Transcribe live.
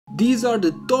These are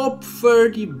the top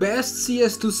 30 best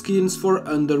CS2 skins for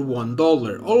under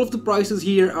 $1. All of the prices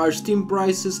here are Steam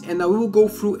prices, and I will go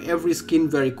through every skin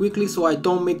very quickly so I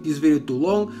don't make this video too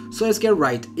long, so let's get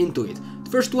right into it. The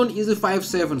first one is the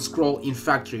 5.7 scroll in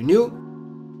factory new.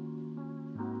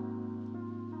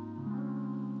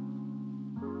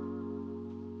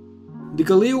 The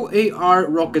Galil AR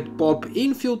rocket pop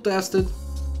in field tested.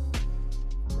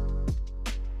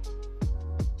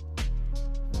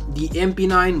 The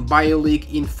MP9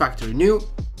 BioLeak in factory new.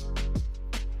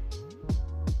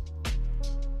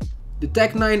 The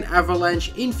Tech 9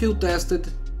 Avalanche in field tested.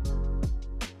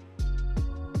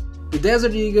 The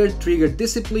Desert Eagle Trigger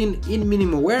Discipline in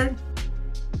minimum wear.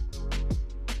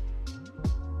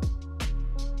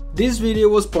 This video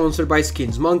was sponsored by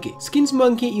Skins Monkey. Skins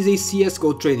Monkey is a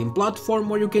CSGO trading platform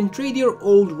where you can trade your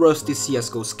old rusty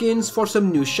CSGO skins for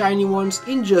some new shiny ones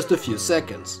in just a few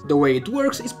seconds. The way it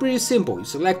works is pretty simple. You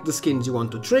select the skins you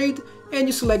want to trade and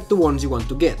you select the ones you want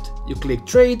to get. You click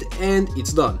trade and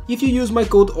it's done. If you use my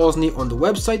code OZNI on the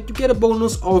website, you get a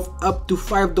bonus of up to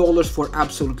 $5 for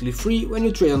absolutely free when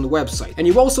you trade on the website. And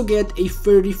you also get a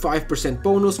 35%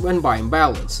 bonus when buying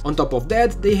balance. On top of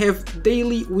that, they have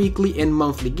daily, weekly and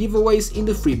monthly giveaways in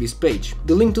the freebies page.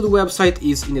 The link to the website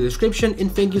is in the description, and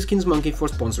thank you Skins Monkey for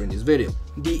sponsoring this video.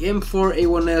 The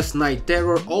M4A1S Night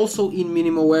Terror also in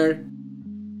minimal wear.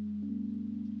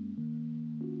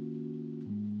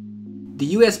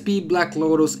 The USP Black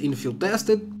Lotus in field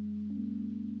tested.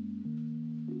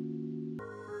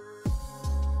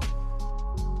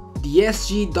 The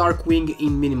SG Darkwing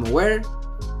in minimal wear.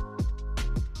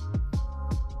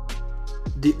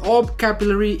 The OB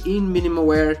Capillary in minimal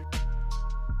wear.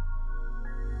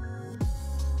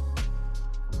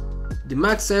 The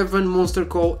Max 7 Monster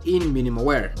Call in minimal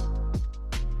wear.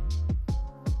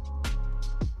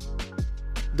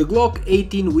 The Glock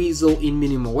 18 Weasel in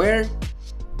minimal wear.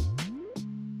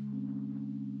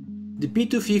 The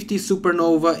P250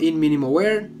 Supernova in minimal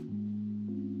wear.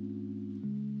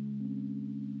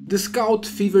 The Scout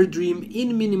Fever Dream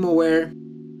in minimal wear.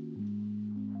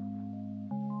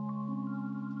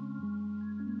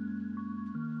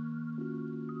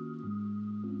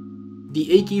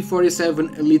 The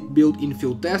AK-47 Elite build in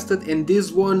field tested, and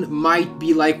this one might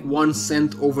be like 1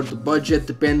 cent over the budget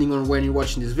depending on when you're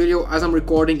watching this video. As I'm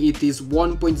recording, it is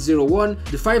 1.01.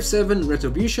 The 5.7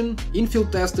 Retribution in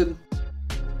field tested.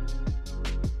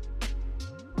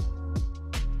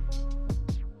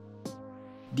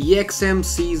 The XM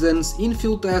Seasons in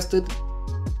field tested.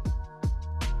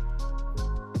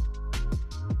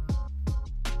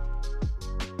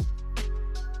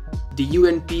 The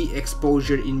UNP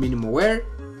Exposure in minimal wear.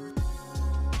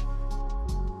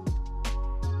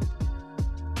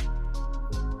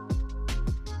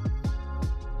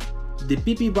 The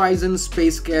PP Bison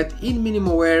Space Cat in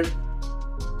minimal wear.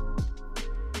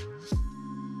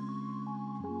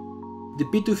 The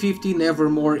P250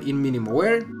 Nevermore in minimal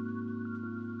wear.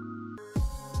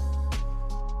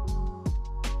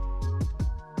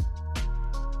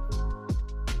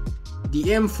 The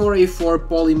M4A4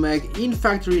 Polymag in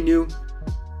factory new.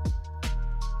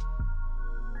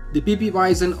 The PP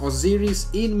Bison Osiris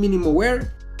in minimal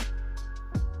wear.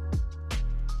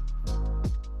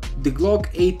 The Glock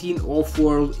 18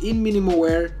 Offworld in minimal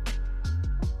wear.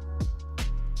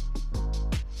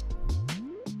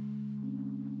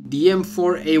 The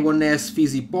M4A1S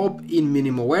Fizzy Pop in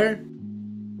minimal wear.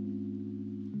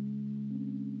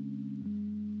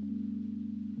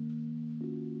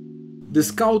 The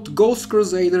Scout Ghost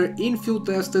Crusader in field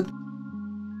tested.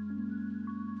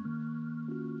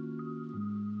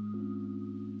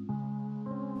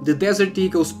 The Desert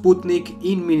Eagle Sputnik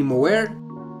in minimal wear.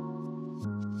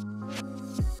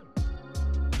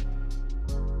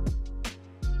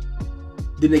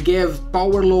 The Negev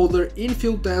Power Loader in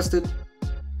field tested.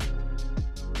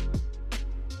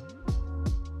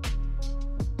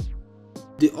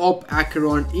 The OP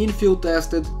Acheron in field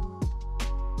tested.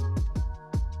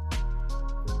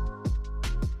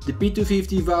 The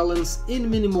P250 Valence in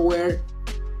minimal wear.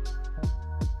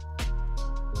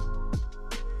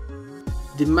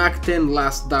 The Mac 10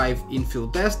 Last Dive in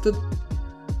field tested.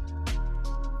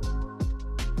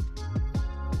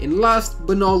 And last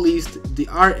but not least, the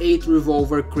R8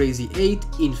 Revolver Crazy 8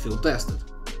 in field tested.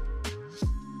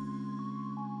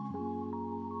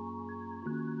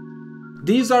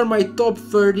 These are my top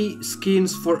 30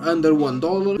 skins for under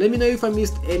 $1. Let me know if I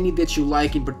missed any that you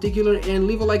like in particular, and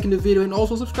leave a like in the video and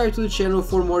also subscribe to the channel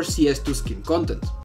for more CS2 skin content.